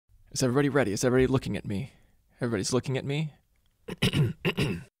Is everybody ready? Is everybody looking at me? Everybody's looking at me?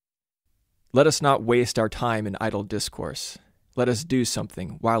 Let us not waste our time in idle discourse. Let us do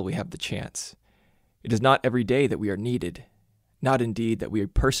something while we have the chance. It is not every day that we are needed, not indeed that we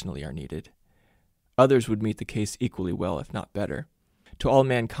personally are needed. Others would meet the case equally well, if not better. To all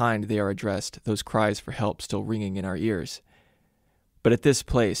mankind they are addressed, those cries for help still ringing in our ears. But at this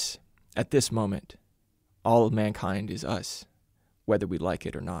place, at this moment, all of mankind is us, whether we like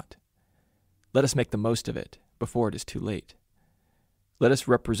it or not. Let us make the most of it before it is too late. Let us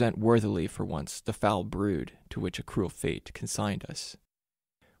represent worthily for once the foul brood to which a cruel fate consigned us.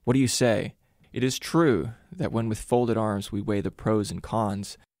 What do you say? It is true that when with folded arms we weigh the pros and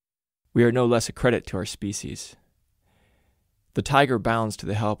cons, we are no less a credit to our species. The tiger bounds to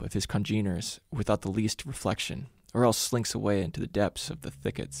the help of his congeners without the least reflection, or else slinks away into the depths of the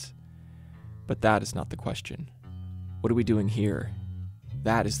thickets. But that is not the question. What are we doing here?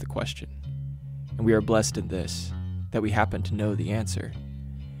 That is the question. And we are blessed in this, that we happen to know the answer.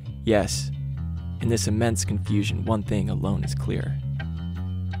 Yes, in this immense confusion, one thing alone is clear.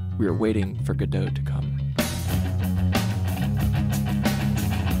 We are waiting for Godot to come.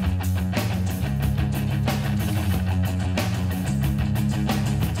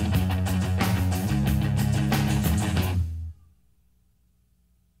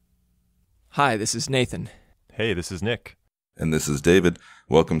 Hi, this is Nathan. Hey, this is Nick. And this is David.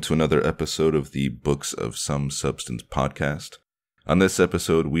 Welcome to another episode of the Books of Some Substance podcast. On this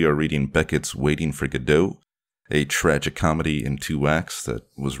episode, we are reading Beckett's Waiting for Godot, a tragic comedy in 2 acts that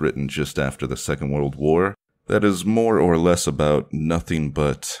was written just after the Second World War that is more or less about nothing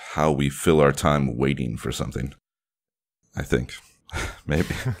but how we fill our time waiting for something. I think.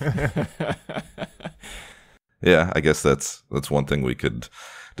 Maybe. Yeah, I guess that's one thing we could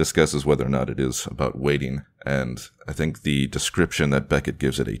discuss is whether or not it is about waiting. And I think the description that Beckett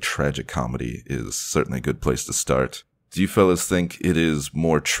gives it, a tragic comedy, is certainly a good place to start. Do you fellas think it is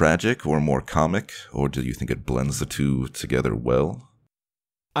more tragic or more comic, or do you think it blends the two together well?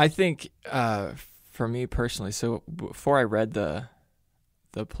 I think, for me personally, so before I read the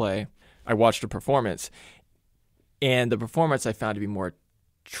play, I watched a performance, and the performance I found to be more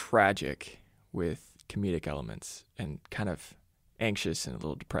tragic with comedic elements and kind of anxious and a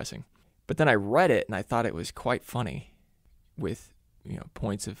little depressing. But then I read it and I thought it was quite funny with,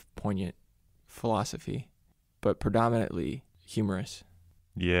 points of poignant philosophy, but predominantly humorous.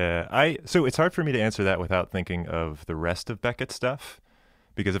 Yeah, so it's hard for me to answer that without thinking of the rest of Beckett's stuff,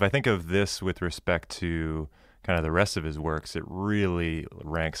 because if I think of this with respect to kind of the rest of his works, it really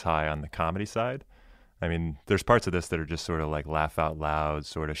ranks high on the comedy side. I mean, there's parts of this that are just sort of like laugh out loud,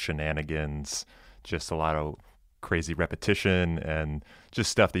 sort of shenanigans, just a lot of crazy repetition and just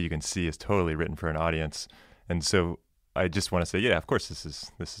stuff that you can see is totally written for an audience. And so I just want to say, yeah, of course this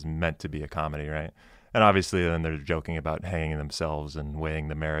is meant to be a comedy, right? And obviously then they're joking about hanging themselves and weighing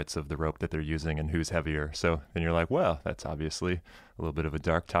the merits of the rope that they're using and who's heavier. So then you're like, well, that's obviously a little bit of a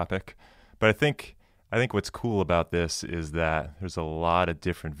dark topic. But I think what's cool about this is that there's a lot of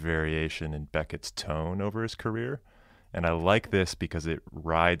different variation in Beckett's tone over his career. And I like this because it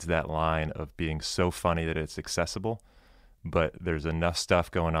rides that line of being so funny that it's accessible, but there's enough stuff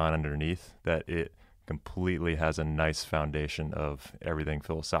going on underneath that it completely has a nice foundation of everything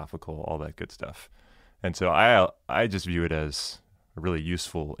philosophical, all that good stuff. And so I just view it as a really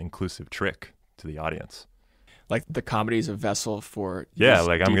useful, inclusive trick to the audience. Like the comedy is a vessel for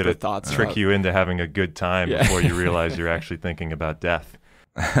like I'm going to trick you into having a good time before you realize you're actually thinking about death.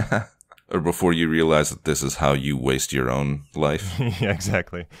 Or before you realize that this is how you waste your own life. Yeah,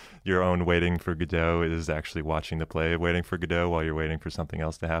 exactly. Your own Waiting for Godot is actually watching the play Waiting for Godot while you're waiting for something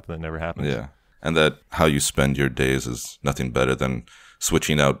else to happen that never happens. Yeah. And that how you spend your days is nothing better than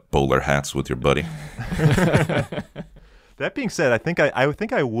switching out bowler hats with your buddy. That being said, I think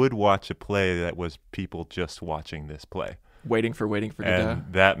I would watch a play that was people just watching this play. Waiting for Godot.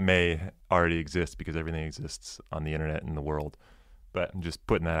 And that may already exist because everything exists on the internet and the world. But I'm just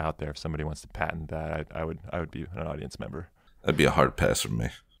putting that out there. If somebody wants to patent that, I would be an audience member. That'd be a hard pass from me.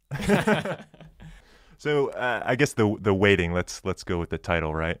 So I guess the waiting. Let's go with the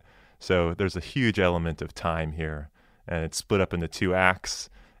title, right? So there's a huge element of time here, and it's split up into 2 acts.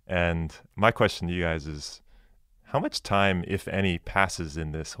 And my question to you guys is, how much time, if any, passes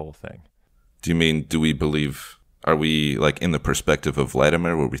in this whole thing? Do you mean, are we like in the perspective of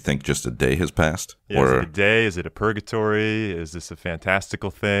Vladimir where we think just a day has passed? Yeah, or is it a day? Is it a purgatory? Is this a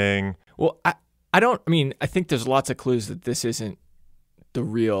fantastical thing? Well, I think there's lots of clues that this isn't the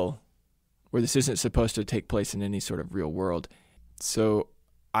real, where this isn't supposed to take place in any sort of real world. So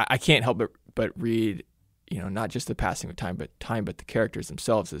I can't help but read, not just the passing of time, but the characters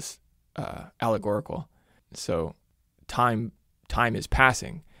themselves is allegorical. So time is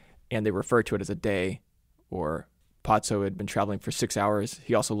passing, and they refer to it as a day. Or Pozzo had been traveling for 6 hours.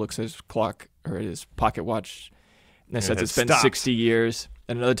 He also looks at his clock or at his pocket watch, and it says it's been 60 years.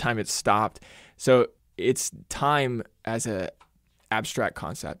 And another time it stopped. So it's time as a abstract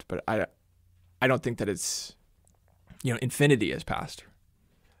concept, but I don't think that it's infinity has passed.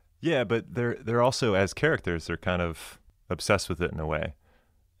 Yeah, but they're also, as characters, they're kind of obsessed with it in a way.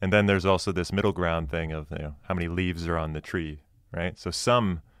 And then there's also this middle ground thing of how many leaves are on the tree, right? So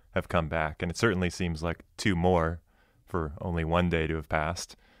some have come back, and it certainly seems like 2 more for only 1 day to have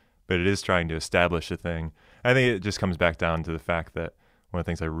passed. But it is trying to establish a thing. I think it just comes back down to the fact that one of the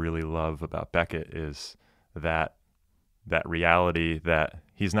things I really love about Beckett is that reality, that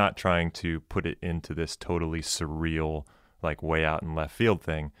he's not trying to put it into this totally surreal, like way out in left field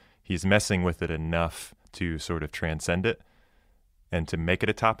thing. He's messing with it enough to sort of transcend it and to make it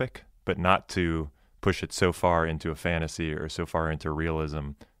a topic, but not to push it so far into a fantasy or so far into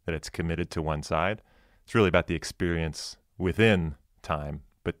realism that it's committed to one side. It's really about the experience within time,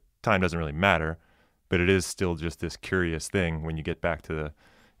 but time doesn't really matter. But it is still just this curious thing when you get back to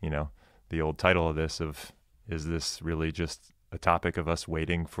the old title of this of, is this really just a topic of us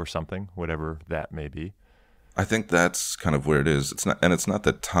waiting for something, whatever that may be? I think that's kind of where it is. It's not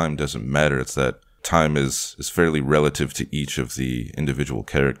that time doesn't matter. It's that time is fairly relative to each of the individual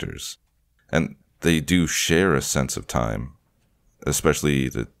characters. And they do share a sense of time, especially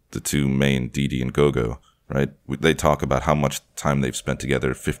the 2 main, Didi and Gogo, right? They talk about how much time they've spent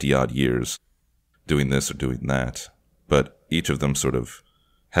together, 50-odd years, doing this or doing that. But each of them sort of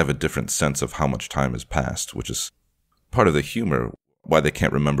have a different sense of how much time has passed, which is part of the humor, why they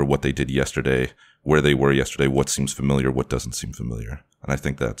can't remember what they did yesterday, where they were yesterday, what seems familiar, what doesn't seem familiar. And I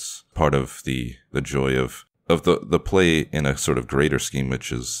think that's part of the joy of the play in a sort of greater scheme,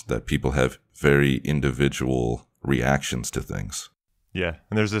 which is that people have very individual reactions to things. Yeah,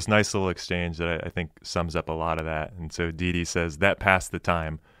 and there's this nice little exchange that I think sums up a lot of that. And so Didi says, "That passed the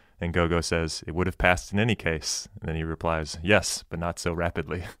time." And Gogo says, "It would have passed in any case." And then he replies, "Yes, but not so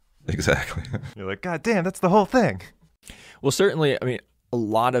rapidly." Exactly. You're like, God damn, that's the whole thing. Well, certainly, I mean, a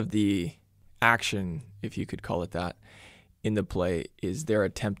lot of the action, if you could call it that, in the play is they're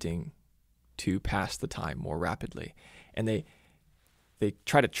attempting to pass the time more rapidly. And they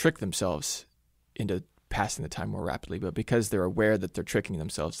try to trick themselves into passing the time more rapidly, but because they're aware that they're tricking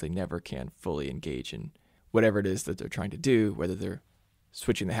themselves, they never can fully engage in whatever it is that they're trying to do, whether they're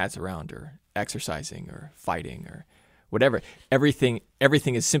switching the hats around or exercising or fighting or whatever. Everything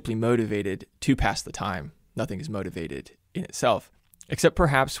is simply motivated to pass the time. Nothing is motivated in itself, except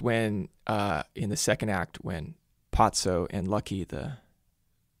perhaps when in the second act, when Pozzo and Lucky, the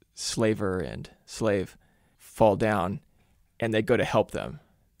slaver and slave, fall down and they go to help them.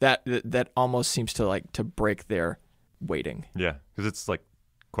 That almost seems to break their waiting. Yeah, because it's like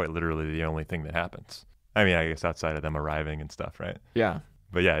quite literally the only thing that happens. I mean, I guess outside of them arriving and stuff, right? Yeah.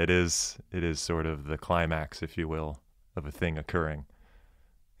 But yeah, it is sort of the climax, if you will, of a thing occurring.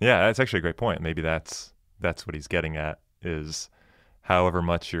 Yeah, that's actually a great point. Maybe that's what he's getting at, is however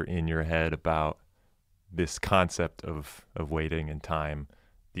much you're in your head about this concept of waiting and time,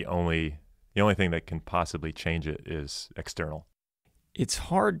 the only thing that can possibly change it is external. It's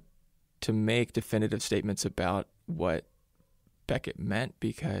hard to make definitive statements about what Beckett meant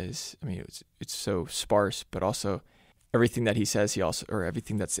because, I mean, it's so sparse, but also everything that he says,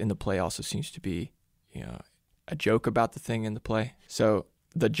 everything that's in the play also seems to be, a joke about the thing in the play. So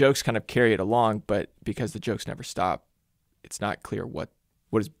the jokes kind of carry it along, but because the jokes never stop, it's not clear what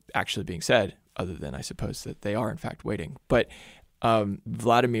is actually being said, other than I suppose that they are in fact waiting. But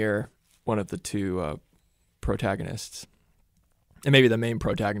Vladimir, one of the 2 protagonists, and maybe the main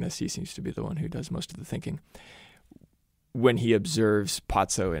protagonist, he seems to be the one who does most of the thinking. When he observes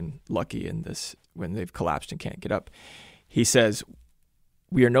Pozzo and Lucky in this, when they've collapsed and can't get up, he says,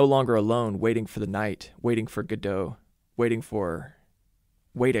 "We are no longer alone, waiting for the night, waiting for Godot, waiting.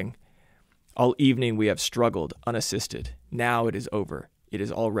 All evening we have struggled, unassisted. Now it is over. It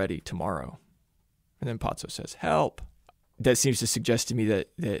is already tomorrow." And then Pozzo says, "Help." That seems to suggest to me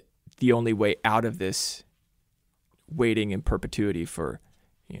that the only way out of this waiting in perpetuity for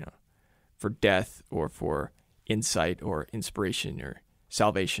death or for insight or inspiration or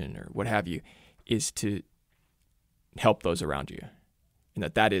salvation or what have you is to help those around you, and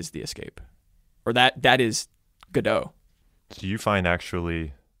that is the escape, or that is Godot. Do you find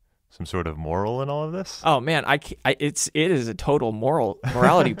actually some sort of moral in all of this? Oh man, it is a total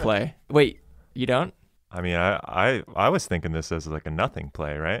morality play. Wait, you don't? I mean, I was thinking this as like a nothing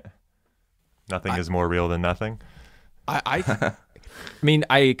play, right? Nothing is more real than nothing. I mean,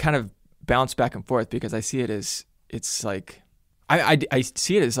 I kind of bounce back and forth because I see it as it's like I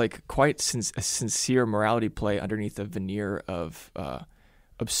see it as like quite a sincere morality play underneath a veneer of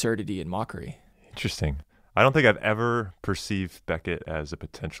absurdity and mockery. Interesting. I don't think I've ever perceived Beckett as a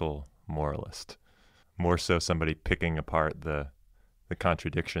potential moralist. More so somebody picking apart the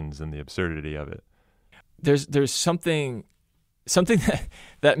contradictions and the absurdity of it. There's something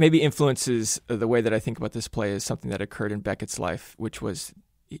that maybe influences the way that I think about this play is something that occurred in Beckett's life, which was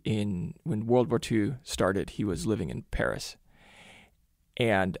when World War II started. He was living in Paris,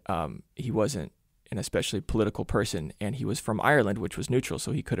 and he wasn't an especially political person, and he was from Ireland, which was neutral,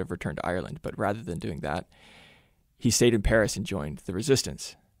 so he could have returned to Ireland. But rather than doing that, he stayed in Paris and joined the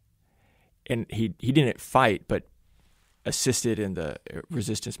resistance. And he didn't fight, but assisted in the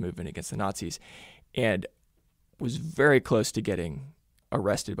resistance movement against the Nazis, and was very close to getting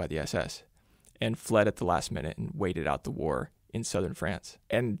arrested by the SS, and fled at the last minute and waited out the war in southern France.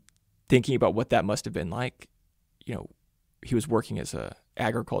 And thinking about what that must have been like, he was working as a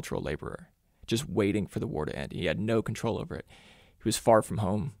agricultural laborer, just waiting for the war to end. He had no control over it. He was far from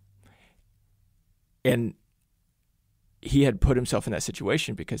home. And he had put himself in that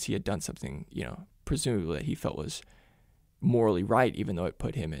situation because he had done something, presumably that he felt was morally right, even though it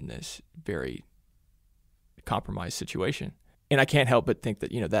put him in this very compromised situation. And I can't help but think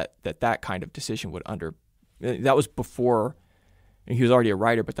that, that kind of decision that was before, and he was already a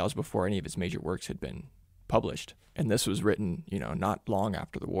writer, but that was before any of his major works had been published. And this was written, not long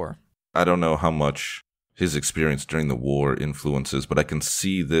after the war. I don't know how much his experience during the war influences, but I can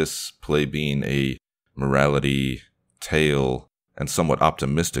see this play being a morality tale, and somewhat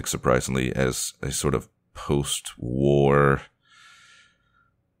optimistic, surprisingly, as a sort of post-war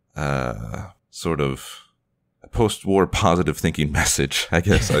post-war positive thinking message, I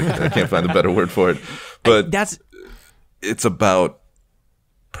guess. I can't find a better word for it. But it's about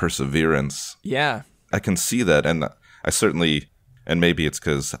perseverance. Yeah. I can see that, and I certainly, and maybe it's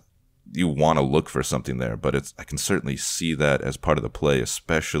because you want to look for something there, but I can certainly see that as part of the play,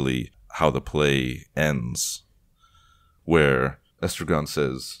 especially how the play ends, where Estragon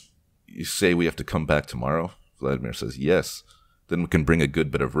says, "You say we have to come back tomorrow?" Vladimir says, "Yes. Then we can bring a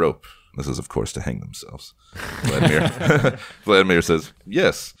good bit of rope." This is, of course, to hang themselves. Vladimir says,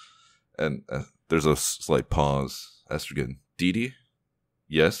 "Yes." And there's a slight pause. Estragon, "Didi?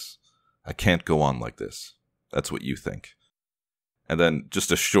 Yes? I can't go on like this. That's what you think." And then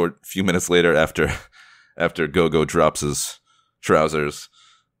just a short few minutes later, after Gogo drops his trousers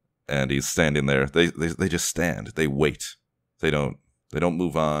and he's standing there, they just stand. They wait. They don't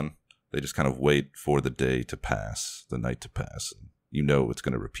move on. They just kind of wait for the day to pass, the night to pass. It's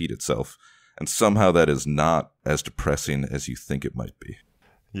going to repeat itself. And somehow that is not as depressing as you think it might be.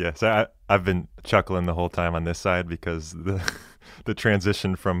 Yes, I've been chuckling the whole time on this side because the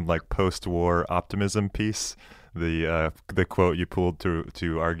transition from like post-war optimism piece, the quote you pulled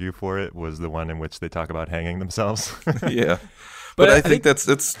to argue for it was the one in which they talk about hanging themselves. Yeah. But I think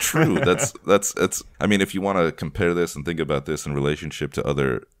that's true. That's I mean, if you want to compare this and think about this in relationship to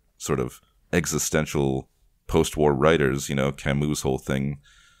other sort of existential post-war writers, Camus' whole thing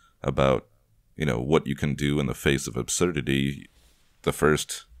about, what you can do in the face of absurdity, the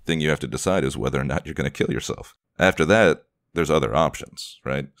first thing you have to decide is whether or not you're going to kill yourself. After that, there's other options,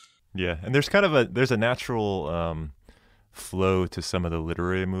 right? Yeah, and there's kind of there's a natural flow to some of the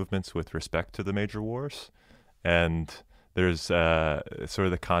literary movements with respect to the major wars, and there's sort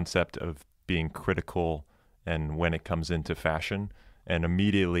of the concept of being critical and when it comes into fashion. And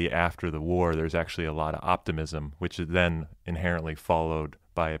immediately after the war, there's actually a lot of optimism, which is then inherently followed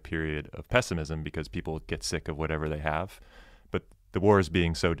by a period of pessimism because people get sick of whatever they have. But the war is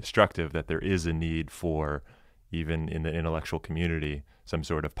being so destructive that there is a need for, even in the intellectual community, some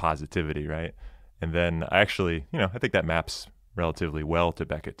sort of positivity, right? And then I think that maps relatively well to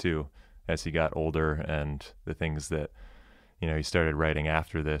Beckett too, as he got older, and the things that, he started writing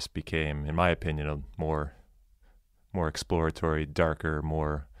after this became, in my opinion, a more exploratory, darker,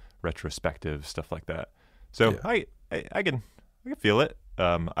 more retrospective, stuff like that. So yeah. I can feel it.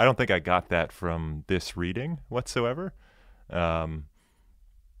 I don't think I got that from this reading whatsoever.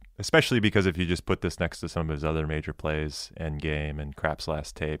 Especially because if you just put this next to some of his other major plays, Endgame and Krapp's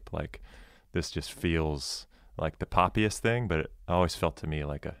Last Tape, like this just feels like the poppiest thing, but it always felt to me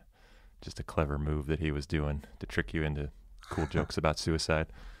like just a clever move that he was doing to trick you into cool jokes about suicide.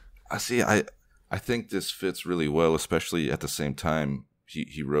 I think this fits really well, especially at the same time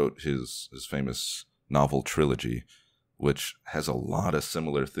he wrote his famous novel trilogy, which has a lot of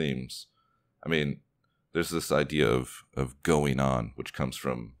similar themes. I mean, there's this idea of going on, which comes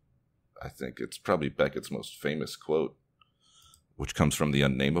from I think it's probably Beckett's most famous quote, which comes from The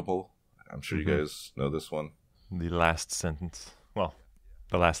Unnameable. I'm sure you guys know this one. The last sentence. Well,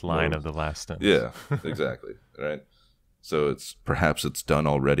 the last line of the last sentence. Yeah, exactly. Right. So perhaps it's done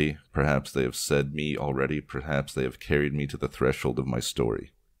already. Perhaps they have said me already. Perhaps they have carried me to the threshold of my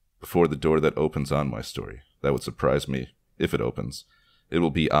story. Before the door that opens on my story. That would surprise me if it opens. It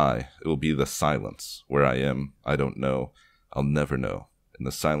will be I. It will be the silence. Where I am, I don't know. I'll never know. In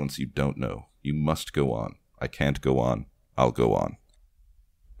the silence you don't know. You must go on. I can't go on. I'll go on.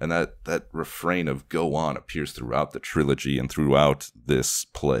 And that refrain of go on appears throughout the trilogy and throughout this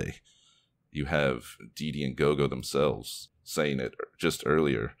play. You have Didi and Gogo themselves saying it just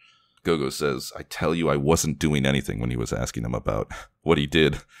earlier. Gogo says, I tell you I wasn't doing anything, when he was asking him about what he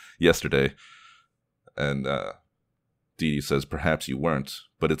did yesterday. And Didi says, perhaps you weren't,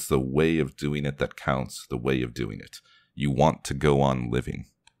 but it's the way of doing it that counts, the way of doing it. You want to go on living.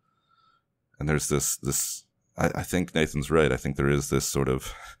 And there's this I think Nathan's right. I think there is this sort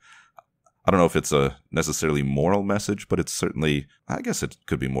of, I don't know if it's a necessarily moral message, but it's certainly, I guess it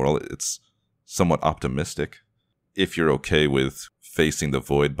could be moral. It's somewhat optimistic. If you're okay with facing the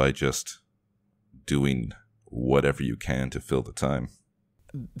void by just doing whatever you can to fill the time.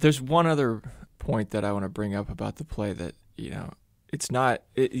 There's one other point that I want to bring up about the play that, it's not,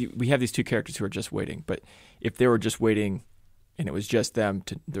 we have these two characters who are just waiting, but if they were just waiting and it was just them,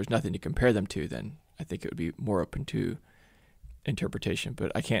 there's nothing to compare them to, then I think it would be more open to interpretation.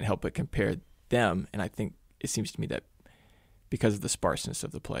 But I can't help but compare them, and I think it seems to me that because of the sparseness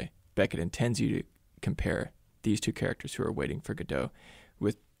of the play, Beckett intends you to compare these two characters who are waiting for Godot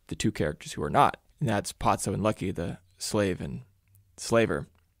with the two characters who are not. And that's Pozzo and Lucky, the slave and slaver,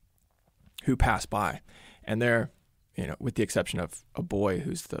 who pass by. And they're, with the exception of a boy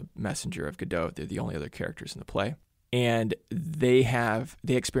who's the messenger of Godot, they're the only other characters in the play. And they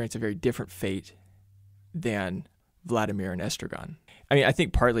experience a very different fate than Vladimir and Estragon. I mean, I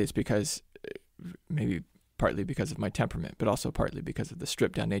think partly it's because, maybe partly because of my temperament, but also partly because of the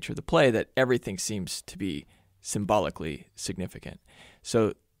stripped down nature of the play, that everything seems to be symbolically significant.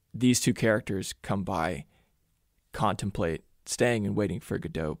 So these two characters come by, contemplate staying and waiting for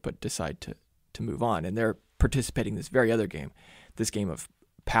Godot, but decide to move on. And they're participating in this very other game, this game of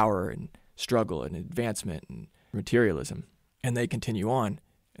power and struggle and advancement and materialism. And they continue on.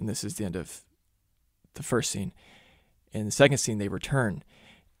 And this is the end of the first scene. In the second scene, they return.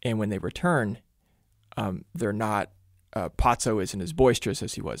 And when they return, they're not, Pozzo isn't as boisterous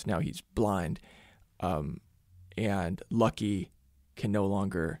as he was. Now he's blind. And Lucky can no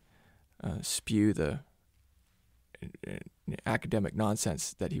longer spew the academic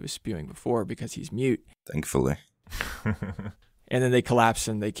nonsense that he was spewing before because he's mute. Thankfully. And then they collapse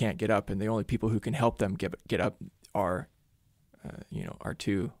and they can't get up. And the only people who can help them get up are, our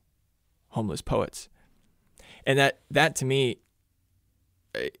two homeless poets. And that to me,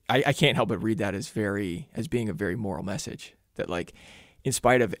 I can't help but read that as being a very moral message. That, like, in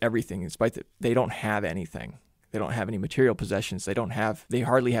spite of everything, they don't have anything. They don't have any material possessions. They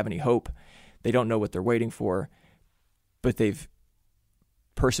hardly have any hope. They don't know what they're waiting for, but they've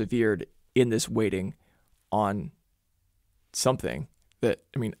persevered in this waiting on something that,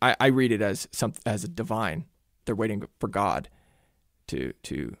 I read it as a divine. They're waiting for God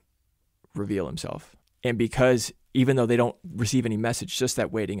to reveal himself. And because even though they don't receive any message, just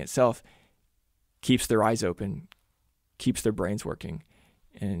that waiting itself keeps their eyes open, keeps their brains working,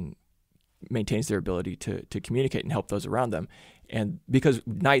 and maintains their ability to communicate and help those around them. And because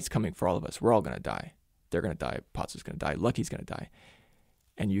night's coming for all of us, we're all going to die. They're going to die. Pozzo's going to die. Lucky's going to die.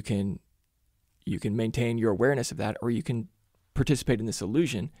 And you can maintain your awareness of that, or you can participate in this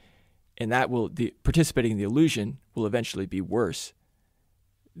illusion, and participating in the illusion will eventually be worse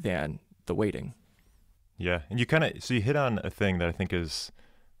than the waiting. Yeah, and you hit on a thing that I think is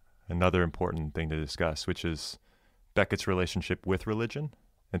another important thing to discuss, which is Beckett's relationship with religion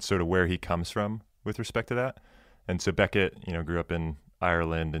and sort of where he comes from with respect to that. And so Beckett, grew up in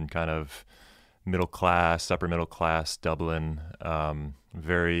Ireland and kind of upper middle class Dublin,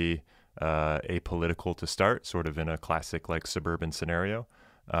 very apolitical to start, sort of in a classic like suburban scenario.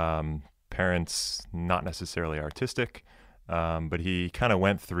 Parents not necessarily artistic, but he kind of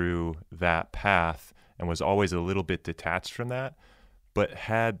went through that path and was always a little bit detached from that, but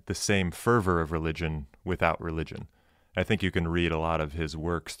had the same fervor of religion without religion. I think you can read a lot of his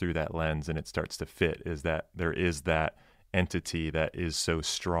works through that lens, and it starts to fit, is that there is that entity that is so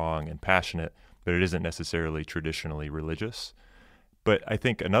strong and passionate, but it isn't necessarily traditionally religious. But I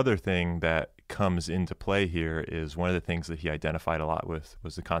think another thing that comes into play here is one of the things that he identified a lot with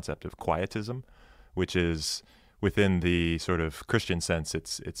was the concept of quietism, which is within the sort of Christian sense,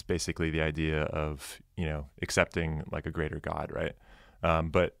 it's basically the idea of, accepting like a greater God, right?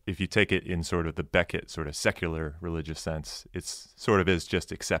 But if you take it in sort of the Beckett sort of secular religious sense, it's sort of is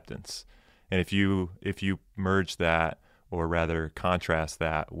just acceptance. And if you merge that, or rather contrast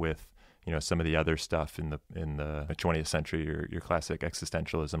that with some of the other stuff in the 20th century, your classic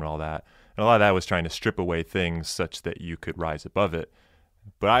existentialism and all that, and a lot of that was trying to strip away things such that you could rise above it.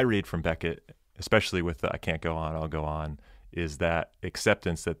 But I read from Beckett, especially with the I can't go on, I'll go on, is that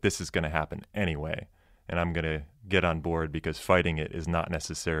acceptance that this is going to happen anyway, and I'm going to get on board because fighting it is not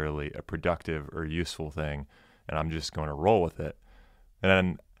necessarily a productive or useful thing, and I'm just going to roll with it.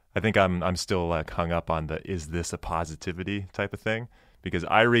 And I think I'm still like hung up on the is this a positivity type of thing, because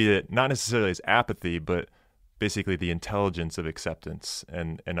I read it not necessarily as apathy, but basically the intelligence of acceptance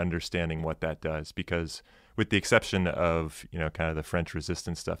and understanding what that does. Because with the exception of, kind of the French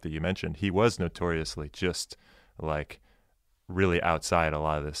resistance stuff that you mentioned, he was notoriously just like really outside a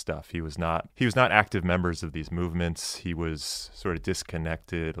lot of this stuff. He was not active members of these movements. He was sort of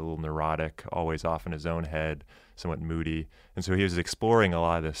disconnected, a little neurotic, always off in his own head, somewhat moody. And so he was exploring a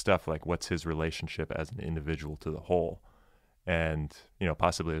lot of this stuff, like what's his relationship as an individual to the whole. And,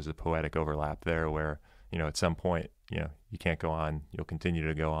 possibly there's a poetic overlap there where, at some point, you can't go on, you'll continue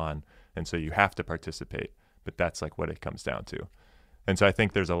to go on. And so you have to participate, but that's like what it comes down to. And so I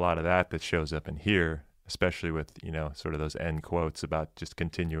think there's a lot of that shows up in here, especially with, sort of those end quotes about just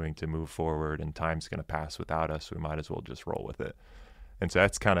continuing to move forward and time's going to pass without us. We might as well just roll with it. And so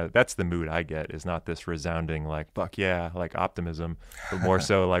that's the mood I get, is not this resounding like, fuck yeah, like optimism, but more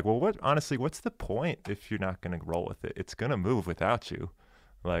so like, well, what's the point if you're not going to roll with it? It's going to move without you.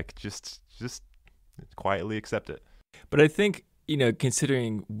 Like, just quietly accept it. But I think,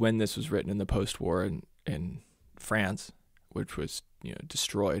 considering when this was written in the post-war in France, which was,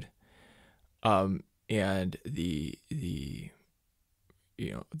 destroyed, and the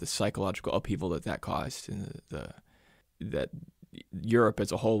psychological upheaval that caused, and that Europe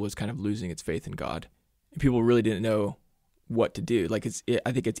as a whole was kind of losing its faith in God, and people really didn't know what to do. Like,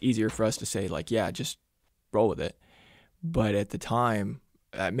 I think it's easier for us to say like, yeah, just roll with it. But at the time,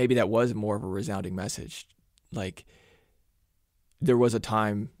 maybe that was more of a resounding message. Like, there was a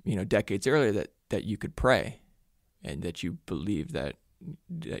time, decades earlier that you could pray, and that you believed that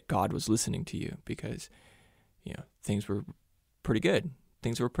God was listening to you, because, things were pretty good.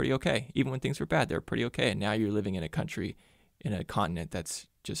 Things were pretty okay. Even when things were bad, they were pretty okay. And now you're living in a country, in a continent that's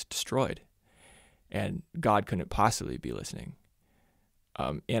just destroyed, and God couldn't possibly be listening.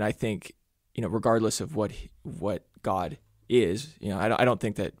 And I think, regardless of what God is, I don't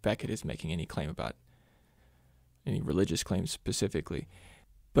think that Beckett is making any claim about any religious claims specifically,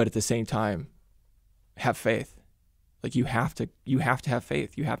 but at the same time, have faith. Like, you have to have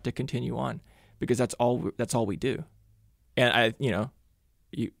faith. You have to continue on, because that's all we do. And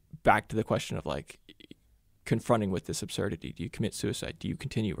you back to the question of like confronting with this absurdity. Do you commit suicide? Do you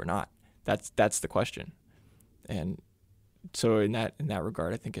continue or not? That's the question. And so in that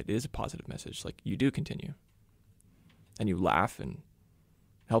regard, I think it is a positive message. Like, you do continue, and you laugh and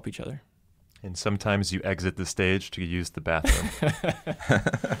help each other. And sometimes you exit the stage to use the bathroom.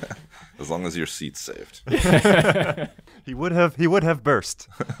 As long as your seat's saved. He would have burst.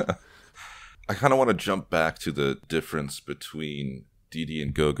 I kind of want to jump back to the difference between Didi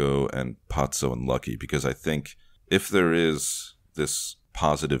and Gogo and Pazzo and Lucky, because I think if there is this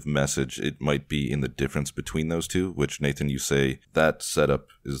positive message, it might be in the difference between those two, which, Nathan, you say that setup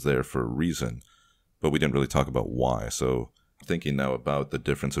is there for a reason, but we didn't really talk about why. So thinking now about the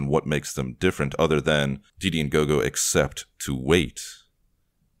difference and what makes them different, other than Didi and Gogo accept to wait,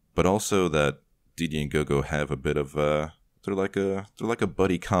 but also that Didi and Gogo have a bit of they're like a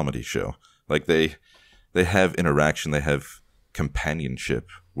buddy comedy show. Like, they have interaction, they have companionship,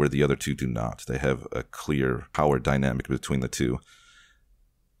 where the other two do not. They have a clear power dynamic between the two.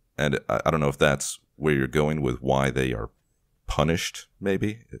 And I don't know if that's where you're going with why they are punished,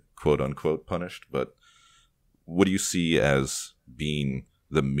 maybe, quote unquote punished, but what do you see as being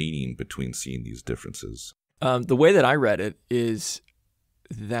the meaning between seeing these differences? The way that I read it is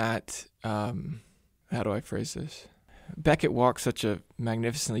that, how do I phrase this? Beckett walks such a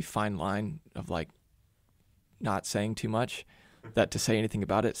magnificently fine line of like not saying too much, that to say anything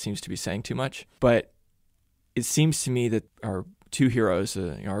about it seems to be saying too much. But it seems to me that our two heroes,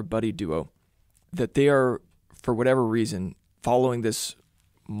 our buddy duo, that they are, for whatever reason, following this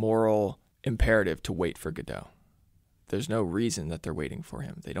moral imperative to wait for Godot. There's no reason that they're waiting for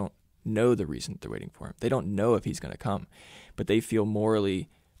him. They don't know the reason that they're waiting for him. They don't know if he's going to come, but they feel morally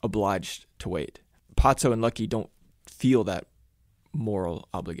obliged to wait. Pazzo and Lucky don't feel that moral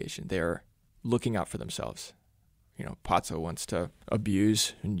obligation. They're looking out for themselves. Pazzo wants to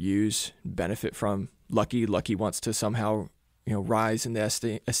abuse and use, and benefit from Lucky. Lucky wants to somehow, rise in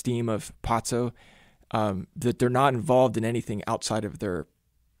the esteem of Pazzo. That they're not involved in anything outside of their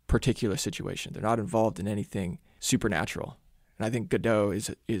particular situation. They're not involved in anything supernatural. And I think Godot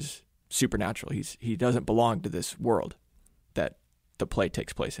is supernatural. He doesn't belong to this world that the play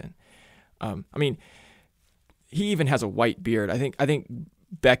takes place in. He even has a white beard. I think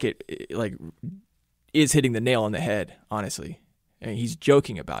Beckett is hitting the nail on the head, honestly. And he's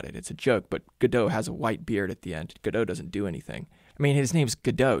joking about it. It's a joke, but Godot has a white beard at the end. Godot doesn't do anything. His name's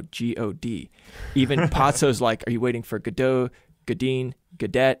Godot, G-O-D. Even Pazzo's like, are you waiting for Godot, Godine,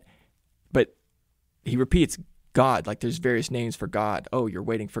 Godet? But he repeats God, like there's various names for God. Oh, you're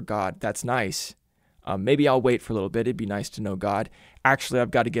waiting for God. That's nice. Maybe I'll wait for a little bit. It'd be nice to know God. Actually,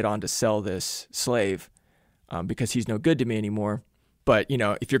 I've got to get on to sell this slave because he's no good to me anymore. But,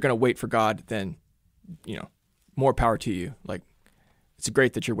 if you're going to wait for God, then, more power to you. Like, it's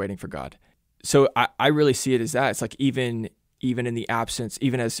great that you're waiting for God. So I really see it as that. It's like even in the absence,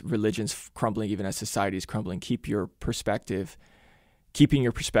 even as religion's crumbling, even as society's crumbling, keeping your perspective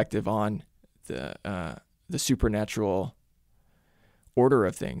on the supernatural order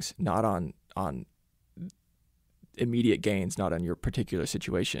of things, not on immediate gains, not on your particular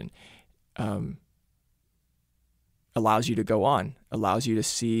situation, allows you to go on, allows you to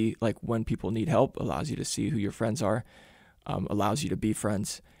see like when people need help, allows you to see who your friends are, allows you to be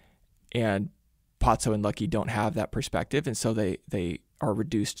friends. And Pazzo and Lucky don't have that perspective, and so they are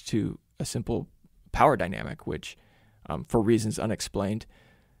reduced to a simple power dynamic, which, for reasons unexplained,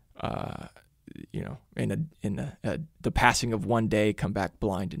 in the passing of one day, come back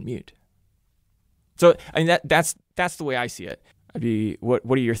blind and mute. So that's the way I see it. What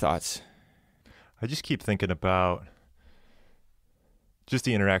are your thoughts? I just keep thinking about just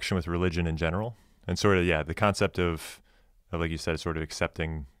the interaction with religion in general, and sort of the concept of like you said, sort of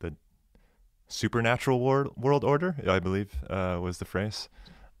accepting the supernatural world order, I believe was the phrase,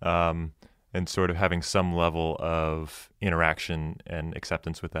 and sort of having some level of interaction and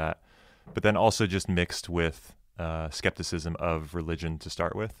acceptance with that, but then also just mixed with skepticism of religion to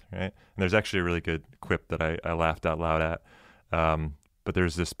start with, right? And there's actually a really good quip that I laughed out loud at, but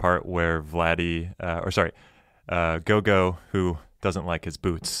there's this part where Gogo, who doesn't like his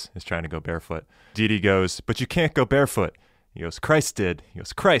boots, is trying to go barefoot. Didi goes, "But you can't go barefoot." He goes, "Christ did." He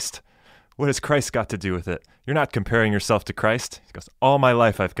goes, "Christ? What has Christ got to do with it? You're not comparing yourself to Christ." He goes, "All my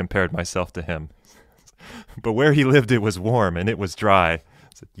life I've compared myself to him. But where he lived it was warm and it was dry." I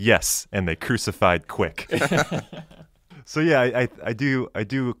said, "Yes, and they crucified quick." So yeah, I do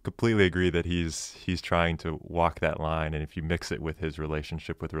completely agree that he's trying to walk that line, and if you mix it with his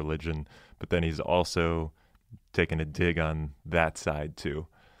relationship with religion, but then he's also taking a dig on that side too.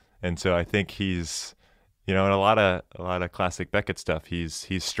 And so I think he's, in a lot of classic Beckett stuff, he's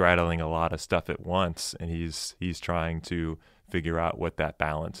straddling a lot of stuff at once, and he's trying to figure out what that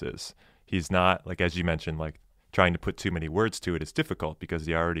balance is. He's not, like as you mentioned, like trying to put too many words to it is difficult because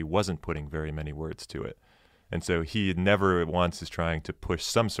he already wasn't putting very many words to it. And so he never once is trying to push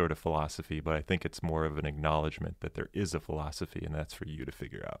some sort of philosophy, but I think it's more of an acknowledgement that there is a philosophy, and that's for you to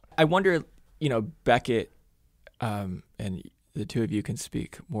figure out. I wonder, Beckett, and the two of you can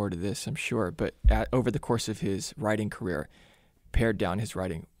speak more to this, I'm sure, but over the course of his writing career, pared down his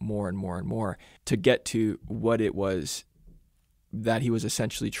writing more and more and more to get to what it was that he was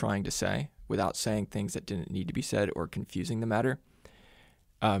essentially trying to say without saying things that didn't need to be said or confusing the matter.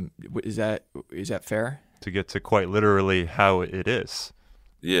 Is that fair? To get to quite literally how it is.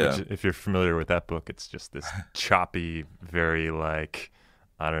 Yeah. Which, if you're familiar with that book, it's just this choppy, very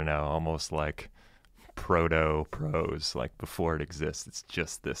almost like proto-prose, like before it exists. It's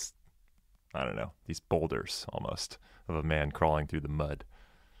just this, these boulders almost of a man crawling through the mud.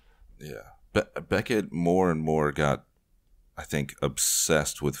 Yeah. Beckett more and more got, I think,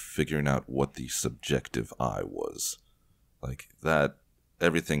 obsessed with figuring out what the subjective I was. Like that,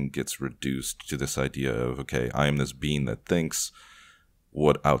 everything gets reduced to this idea of, okay, I am this being that thinks.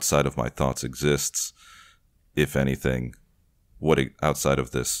 What outside of my thoughts exists, if anything? What outside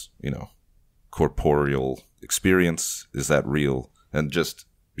of this, corporeal experience, is that real? And just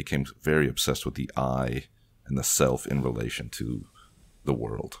became very obsessed with the I and the self in relation to the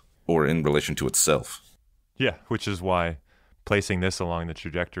world, or in relation to itself. Yeah, which is why placing this along the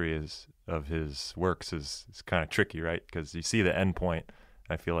trajectory of his works is kind of tricky, right? Because you see the end point.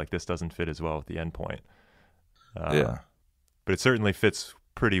 I feel like this doesn't fit as well with the end point. Yeah. But it certainly fits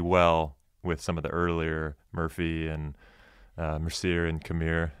pretty well with some of the earlier Murphy and Mercier and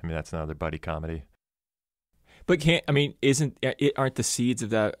Camille. I mean, that's another buddy comedy. But aren't the seeds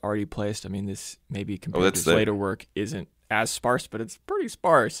of that already placed? I mean, this maybe compared to his there. later work isn't as sparse, but it's pretty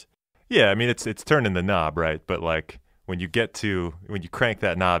sparse. Yeah, I mean, it's turning the knob, right? But like when you crank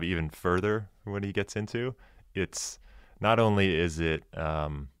that knob even further, when he gets into, it's not only is it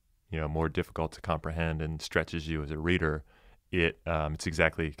more difficult to comprehend and stretches you as a reader, it's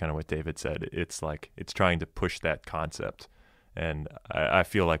exactly kind of what David said. It's like it's trying to push that concept, and I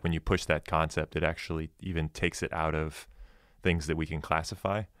feel like when you push that concept, it actually even takes it out of things that we can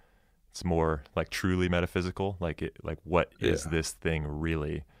classify. It's more like truly metaphysical, like what is this thing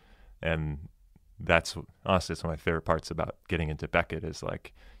really? And that's honestly some of my favorite parts about getting into Beckett is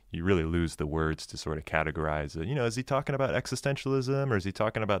like you really lose the words to sort of categorize it. Is he talking about existentialism or is he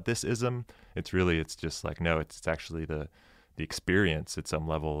talking about this ism? It's just like, no, it's actually the experience at some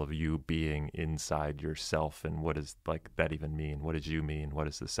level of you being inside yourself. And what does like that even mean? What does you mean? What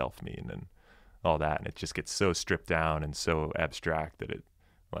does the self mean? And all that. And it just gets so stripped down and so abstract that it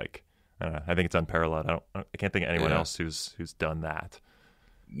like, I don't know, I think it's unparalleled. I can't think of anyone else who's done that.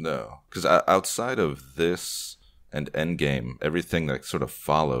 No, because outside of this and Endgame, everything that sort of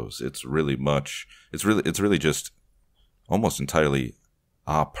follows, it's really just almost entirely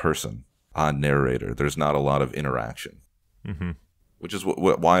a person, a narrator. There's not a lot of interaction, which is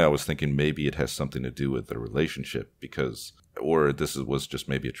why I was thinking maybe it has something to do with the relationship, or this was just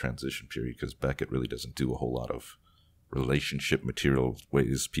maybe a transition period because Beckett really doesn't do a whole lot of relationship material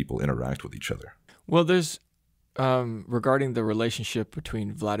ways people interact with each other. Well, there's regarding the relationship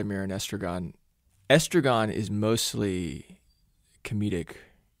between Vladimir and Estragon is mostly comedic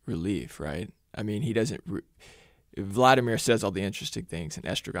relief, right? I mean, he doesn't. Vladimir says all the interesting things, and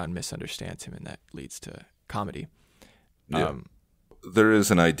Estragon misunderstands him, and that leads to comedy. Yeah. There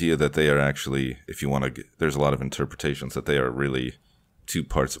is an idea that they are actually, if you want to, there's a lot of interpretations that they are really two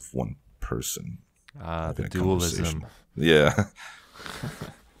parts of one person. The dualism. Yeah.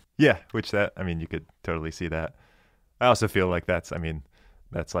 Yeah, you could totally see that. I also feel like that's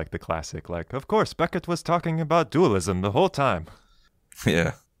like the classic, like, of course, Beckett was talking about dualism the whole time.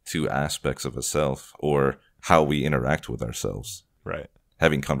 Yeah, two aspects of a self, or how we interact with ourselves. Right.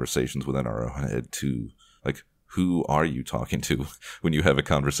 Having conversations within our own head, too. Like, who are you talking to when you have a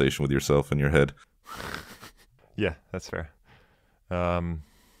conversation with yourself in your head? Yeah, that's fair.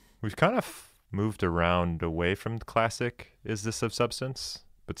 We've kind of moved around away from the classic, is this of substance?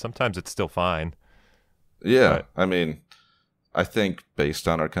 But sometimes it's still fine. Yeah, but I think based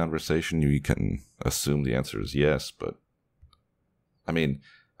on our conversation, you can assume the answer is yes. But,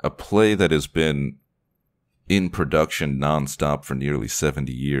 a play that has been in production nonstop for nearly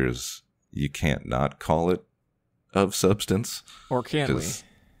 70 years, you can't not call it of substance. Or can we?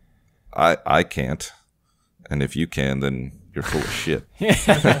 I can't. And if you can, then you're full of shit.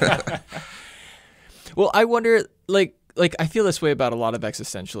 Well, I wonder, like I feel this way about a lot of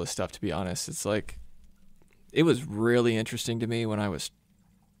existentialist stuff, to be honest. It's like, it was really interesting to me when I was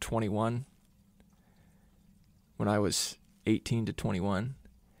 21, when I was 18 to 21.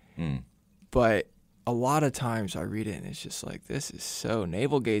 But a lot of times I read it and it's just like, this is so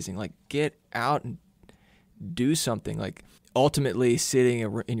navel-gazing. Like, get out and do something. Like, ultimately sitting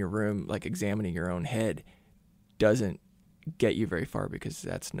in your room, like examining your own head, doesn't get you very far, because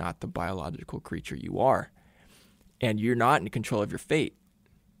that's not the biological creature you are. And you're not in control of your fate.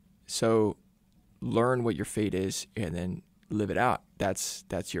 So learn what your fate is and then live it out.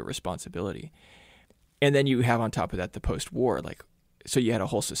 That's your responsibility. And then you have on top of that the post-war, so you had a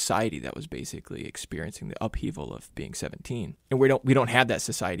whole society that was basically experiencing the upheaval of being 17. And we don't have that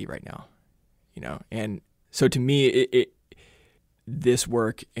society right now, And so to me, this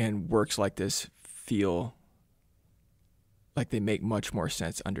work and works like this feel like they make much more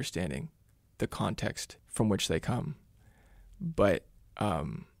sense understanding the context from which they come. But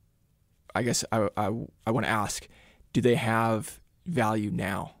I guess I want to ask, do they have value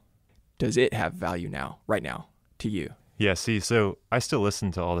now? Does it have value now, right now, to you? Yeah, see, so I still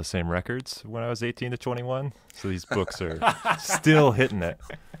listen to all the same records when I was 18 to 21, so these books are still hitting it.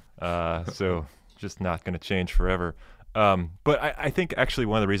 So just not going to change forever. But I think actually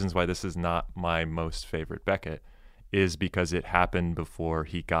one of the reasons why this is not my most favorite Beckett is because it happened before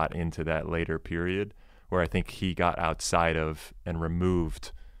he got into that later period where I think he got outside of and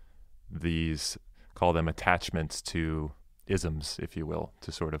removed these, call them attachments to isms, if you will,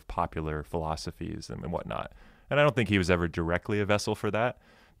 to sort of popular philosophies and whatnot. And I don't think he was ever directly a vessel for that,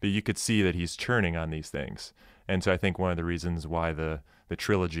 but you could see that he's churning on these things. And so I think one of the reasons why the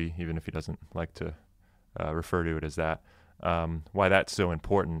trilogy, even if he doesn't like to refer to it as that, why that's so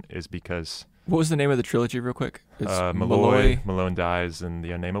important is because... What was the name of the trilogy real quick? Malloy, Malone Dies, and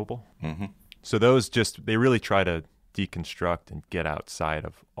The Unnameable. Mm-hmm. So those they really try to deconstruct and get outside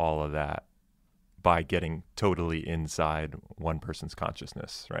of all of that by getting totally inside one person's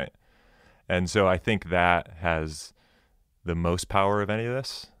consciousness, right? And so I think that has the most power of any of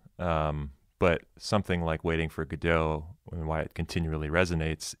this. But something like Waiting for Godot, and why it continually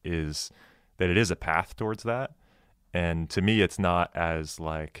resonates, is that it is a path towards that. And to me, it's not as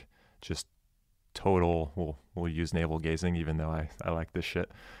like just total, we'll use navel-gazing, even though I like this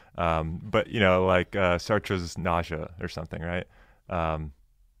shit. But, like Sartre's Nausea or something, right?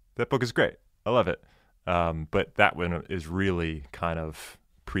 That book is great. I love it. But that one is really kind of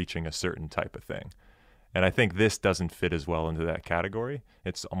preaching a certain type of thing. And I think this doesn't fit as well into that category.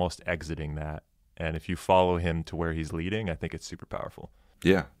 It's almost exiting that. And if you follow him to where he's leading, I think it's super powerful.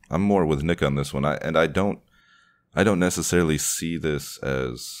 Yeah, I'm more with Nick on this one. I don't necessarily see this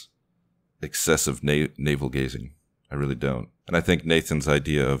as excessive navel gazing. I really don't. And I think Nathan's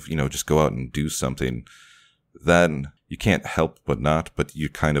idea of, just go out and do something, then you can't help but you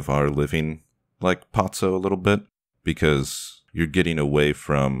kind of are living like Pozzo a little bit, because you're getting away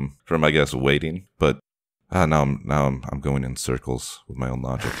from I guess waiting. But now I'm going in circles with my own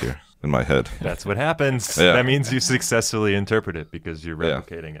logic here in my head. That's what happens. Yeah. That means you successfully interpret it because you're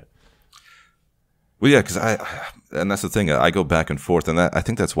replicating it. Well, yeah, because and that's the thing. I go back and forth, and I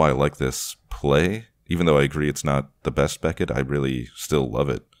think that's why I like this play. Even though I agree it's not the best Beckett, I really still love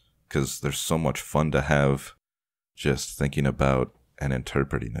it because there's so much fun to have just thinking about and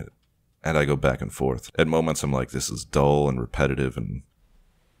interpreting it. And I go back and forth. At moments, I'm like, this is dull and repetitive, and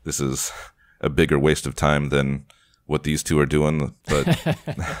this is a bigger waste of time than what these two are doing. But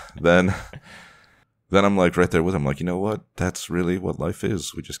then I'm like right there with them, like, you know what? That's really what life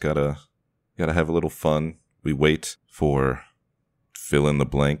is. We just gotta have a little fun. We wait for fill in the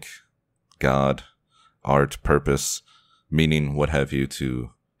blank, God, art, purpose, meaning, what have you, to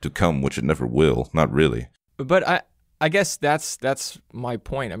come, which it never will. Not really. But I guess that's my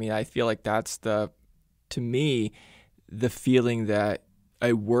point. I mean, I feel like that's to me, the feeling that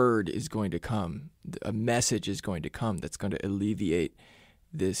a word is going to come, a message is going to come that's going to alleviate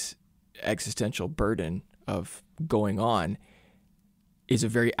this existential burden of going on, is a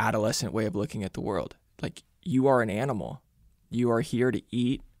very adolescent way of looking at the world. Like, you are an animal. You are here to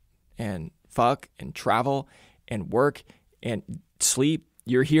eat and fuck and travel and work and sleep.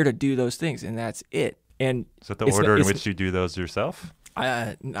 You're here to do those things, and that's it. And is that the order in which you do those yourself?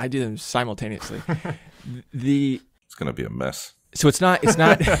 I do them simultaneously. It's gonna be a mess. So it's not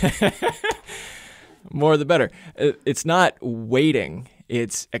more the better. It's not waiting,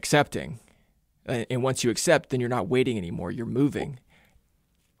 it's accepting. And once you accept, then you're not waiting anymore. You're moving.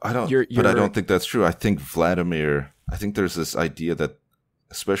 But I don't think that's true. I think there's this idea that,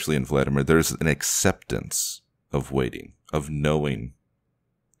 especially in Vladimir, there's an acceptance of waiting, of knowing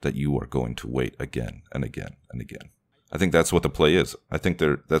that you are going to wait again and again and again. I think that's what the play is. I think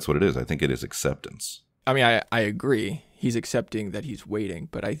that's what it is. I think it is acceptance. I mean, I agree. He's accepting that he's waiting,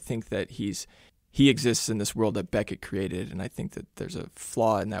 but I think that he exists in this world that Beckett created, and I think that there's a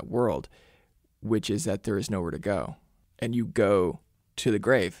flaw in that world, which is that there is nowhere to go, and you go to the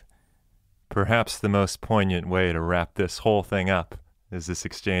grave. Perhaps the most poignant way to wrap this whole thing up is this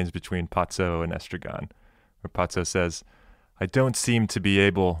exchange between Pozzo and Estragon, where Pozzo says, "I don't seem to be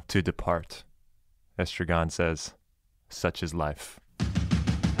able to depart." Estragon says, "Such is life."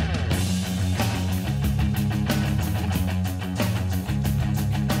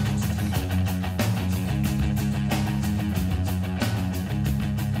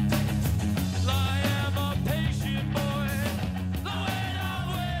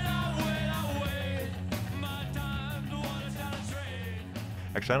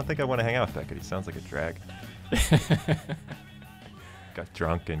 Actually, I don't think I want to hang out with Beckett. He sounds like a drag. Got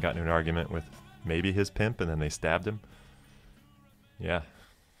drunk and got into an argument with maybe his pimp, and then they stabbed him. Yeah.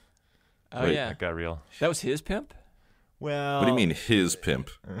 Oh, yeah. That got real. That was his pimp? Well, What do you mean, his pimp?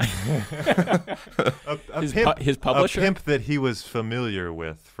 His publisher? A pimp that he was familiar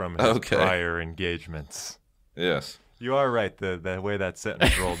with from his prior engagements. Yes. You are right. The way that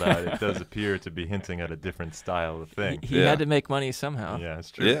sentence rolled out, it does appear to be hinting at a different style of thing. He had to make money somehow. Yeah,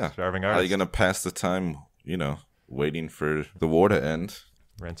 it's true. Yeah. Starving How are artist. you going to pass the time, waiting for the war to end?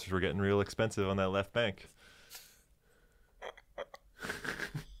 Rents were getting real expensive on that left bank.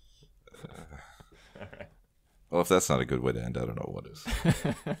 Well, if that's not a good way to end, I don't know what is.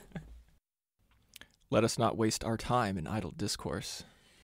 Let us not waste our time in idle discourse.